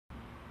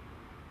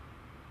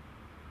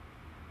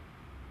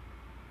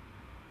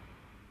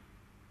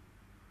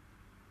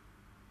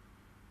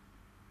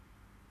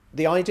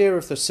The idea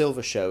of the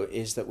Silver Show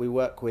is that we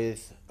work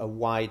with a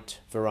wide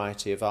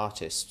variety of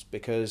artists,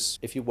 because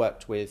if you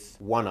worked with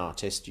one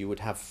artist you would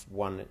have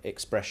one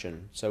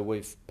expression. So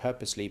we've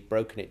purposely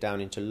broken it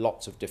down into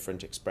lots of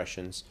different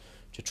expressions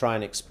to try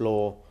and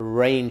explore a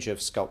range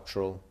of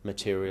sculptural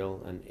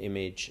material and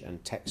image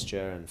and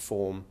texture and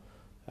form,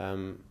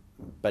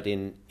 but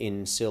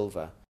in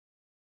silver.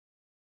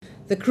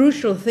 The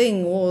crucial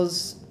thing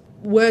was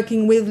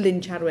working with Lynn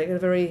Chadwick at a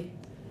very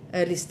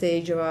early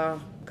stage of our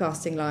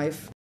casting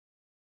life.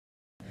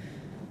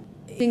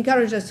 He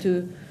encouraged us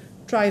to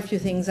try a few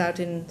things out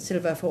in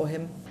silver for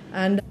him,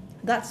 and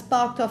that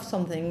sparked off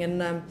something,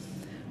 and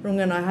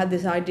Runga and I had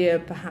this idea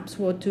perhaps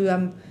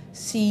to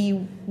see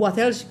what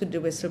else you could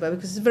do with silver,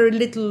 because it's very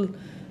little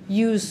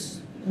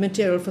use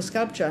material for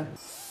sculpture.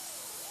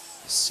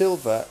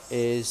 Silver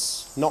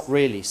is not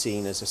really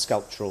seen as a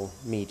sculptural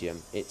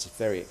medium. It's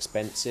very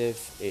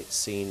expensive. It's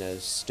seen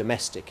as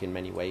domestic in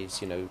many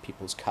ways. You know,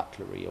 people's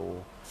cutlery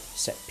or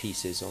set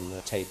pieces on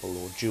the table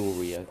or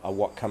jewellery are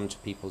what come to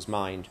people's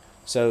mind.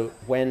 So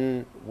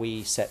when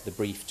we set the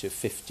brief to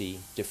 50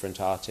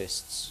 different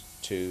artists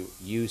to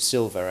use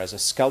silver as a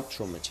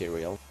sculptural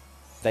material,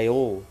 they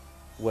all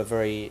were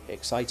very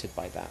excited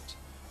by that,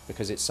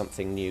 because it's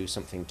something new,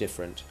 something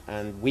different.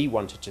 And we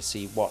wanted to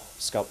see what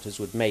sculptors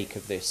would make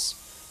of this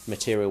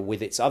material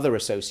with its other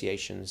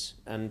associations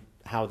and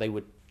how they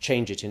would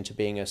change it into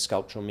being a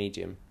sculptural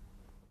medium.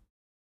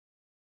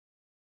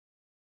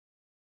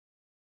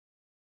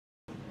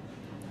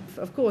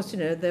 Of course, you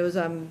know, there was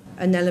an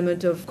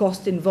element of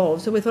cost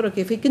involved, so we thought,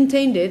 okay, if we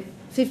contained it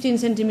 15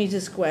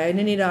 centimetres square in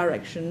any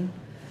direction,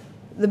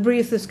 the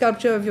brief, the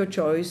sculpture of your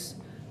choice,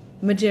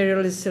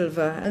 material is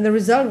silver, and the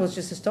result was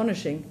just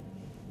astonishing.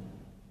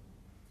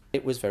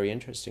 It was very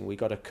interesting. We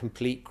got a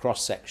complete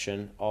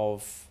cross-section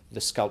of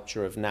the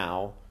sculpture of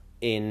now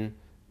in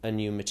a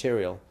new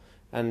material,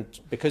 and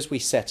because we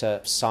set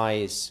a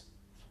size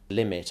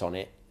limit on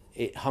it,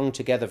 it hung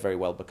together very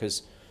well,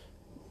 because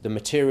the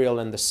material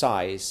and the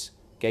size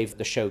gave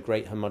the show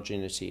great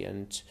homogeneity,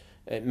 and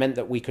it meant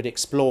that we could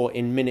explore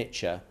in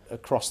miniature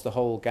across the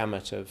whole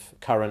gamut of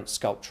current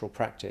sculptural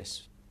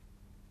practice.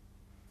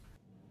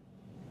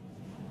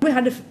 We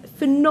had a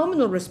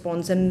phenomenal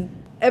response, and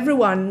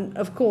everyone,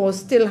 of course,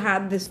 still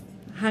had this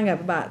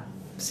hang-up about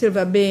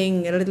silver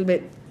being a little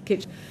bit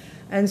kitsch.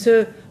 And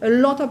so a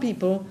lot of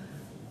people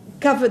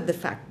covered the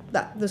fact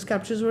that the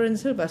sculptures were in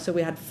silver. So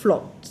we had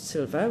flocked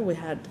silver, we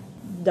had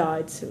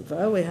dyed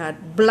silver, we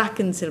had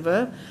blackened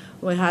silver,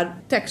 we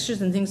had textures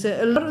and things.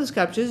 So a lot of the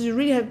sculptures, you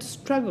really have to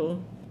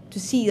struggle to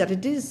see that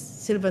it is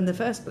silver in the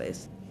first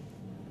place.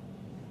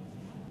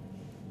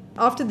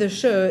 After the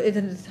show, it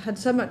had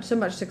so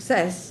much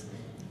success.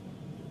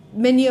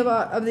 Many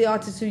of the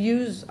artists who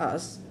use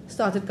us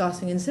started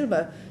casting in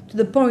silver, to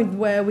the point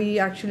where we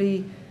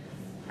actually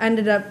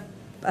ended up,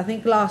 I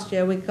think last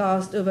year we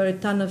cast over a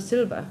ton of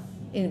silver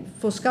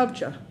for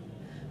sculpture.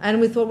 And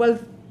we thought, well,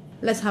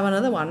 let's have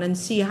another one and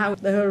see how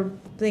the whole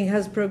thing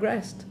has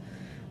progressed.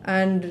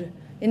 And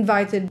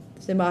invited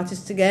some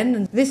artists again,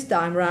 and this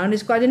time around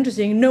it's quite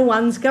interesting. No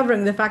one's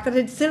covering the fact that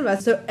it's silver,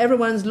 so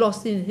everyone's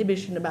lost the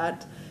inhibition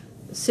about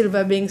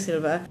silver being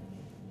silver.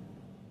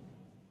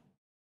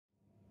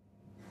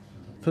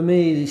 For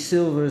me,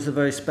 silver is a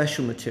very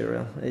special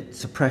material.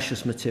 It's a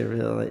precious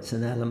material, it's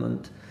an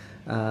element,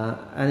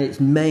 and its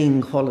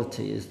main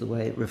quality is the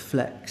way it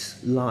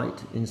reflects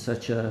light in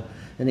such an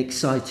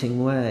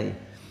exciting way.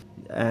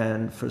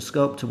 And for a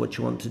sculptor, what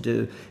you want to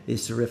do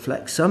is to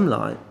reflect some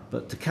light,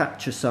 but to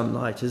capture some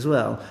light as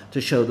well,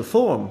 to show the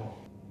form.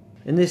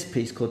 In this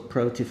piece called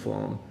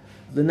Protiform,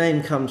 the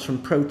name comes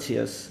from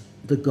Proteus,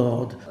 the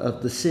god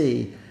of the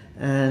sea.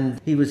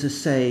 And he was a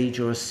sage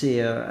or a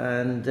seer,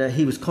 and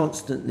he was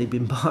constantly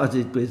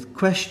bombarded with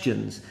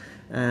questions.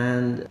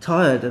 And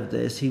tired of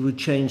this, he would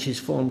change his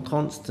form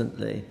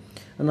constantly.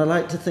 And I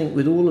like to think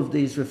with all of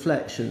these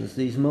reflections,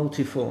 these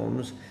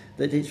multiforms,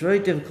 that it's very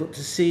difficult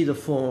to see the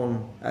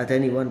form at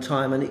any one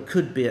time, and it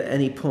could be at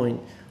any point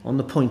on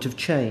the point of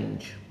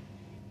change.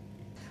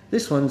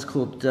 This one's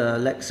called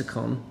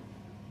Lexicon,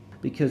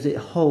 because it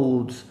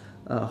holds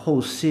a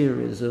whole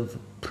series of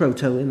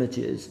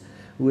proto-images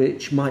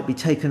which might be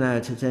taken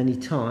out at any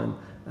time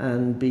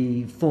and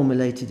be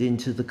formulated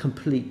into the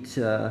complete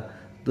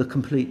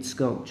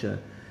sculpture.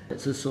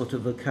 It's a sort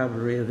of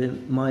vocabulary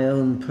of my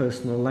own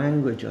personal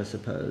language, I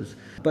suppose.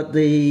 But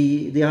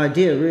the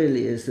idea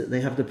really is that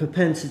they have the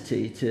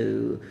propensity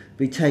to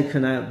be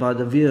taken out by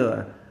the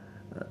viewer,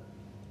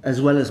 as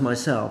well as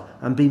myself,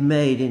 and be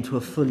made into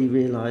a fully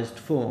realised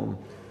form,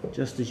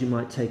 just as you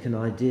might take an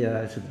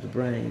idea out of the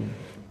brain.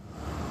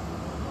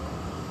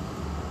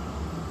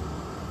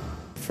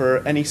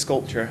 For any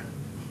sculpture,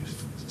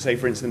 say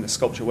for instance a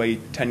sculpture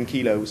weighed 10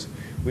 kilos,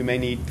 we may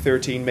need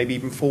 13, maybe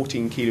even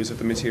 14 kilos of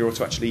the material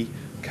to actually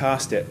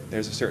cast it.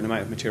 There's a certain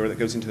amount of material that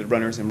goes into the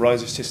runners and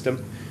riser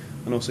system,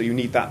 and also you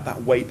need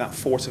that weight, that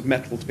force of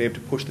metal to be able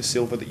to push the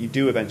silver that you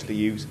do eventually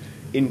use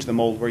into the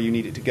mould where you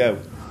need it to go.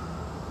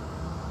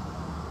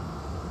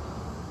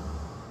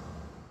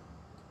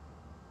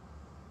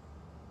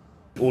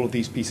 All of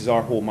these pieces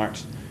are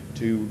hallmarked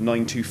to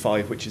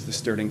 925, which is the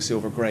sterling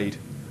silver grade.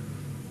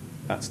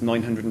 That's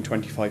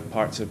 925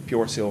 parts of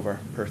pure silver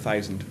per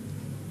 1,000.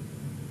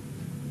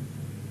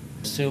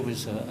 Silver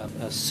is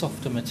a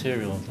softer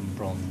material than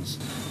bronze.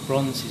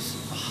 Bronze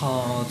is a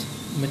hard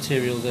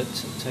material that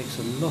takes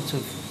a lot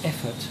of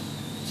effort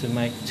to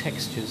make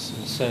textures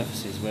and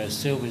surfaces, whereas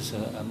silver is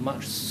a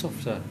much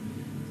softer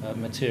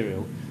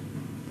material,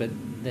 but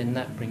then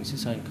that brings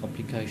its own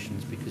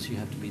complications because you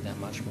have to be that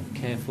much more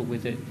careful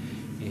with it.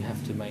 You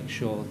have to make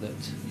sure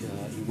that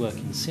you work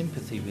in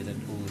sympathy with it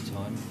all the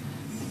time.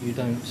 You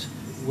don't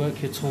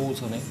work your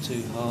tools on it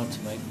too hard to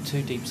make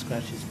too deep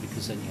scratches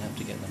because then you have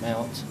to get them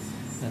out,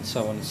 and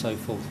so on and so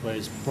forth,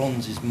 whereas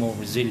bronze is more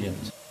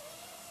resilient.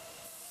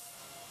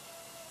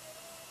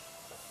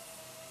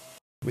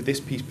 With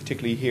this piece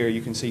particularly here,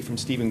 you can see from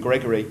Stephen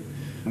Gregory,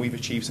 we've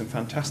achieved some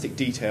fantastic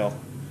detail.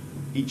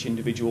 Each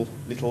individual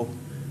little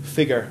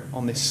figure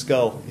on this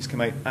skull has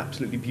come out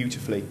absolutely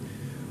beautifully.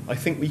 I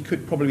think we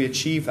could probably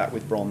achieve that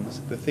with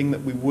bronze. The thing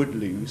that we would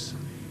lose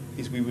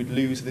is we would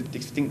lose the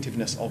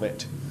distinctiveness of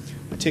it.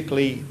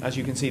 Particularly, as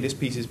you can see, this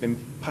piece has been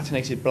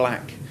patinated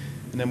black,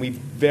 and then we've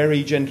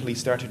very gently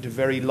started to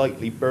very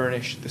lightly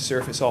burnish the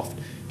surface off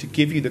to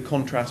give you the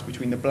contrast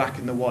between the black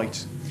and the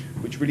white,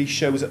 which really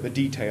shows up the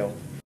detail.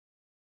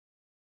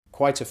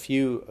 Quite a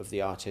few of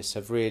the artists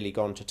have really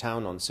gone to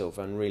town on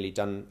silver and really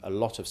done a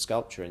lot of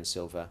sculpture in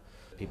silver.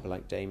 People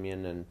like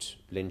Damien and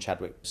Lynn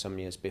Chadwick some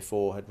years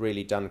before had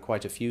really done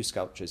quite a few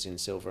sculptures in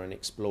silver and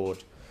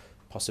explored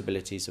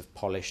possibilities of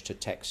polish to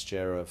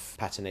texture, of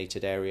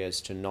patinated areas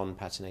to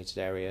non-patinated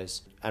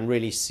areas, and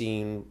really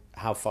seen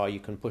how far you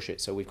can push it.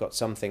 So we've got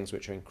some things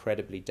which are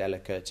incredibly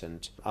delicate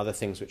and other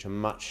things which are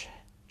much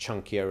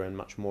chunkier and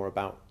much more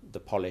about the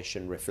polish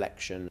and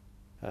reflection.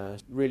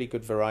 Really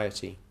good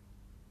variety.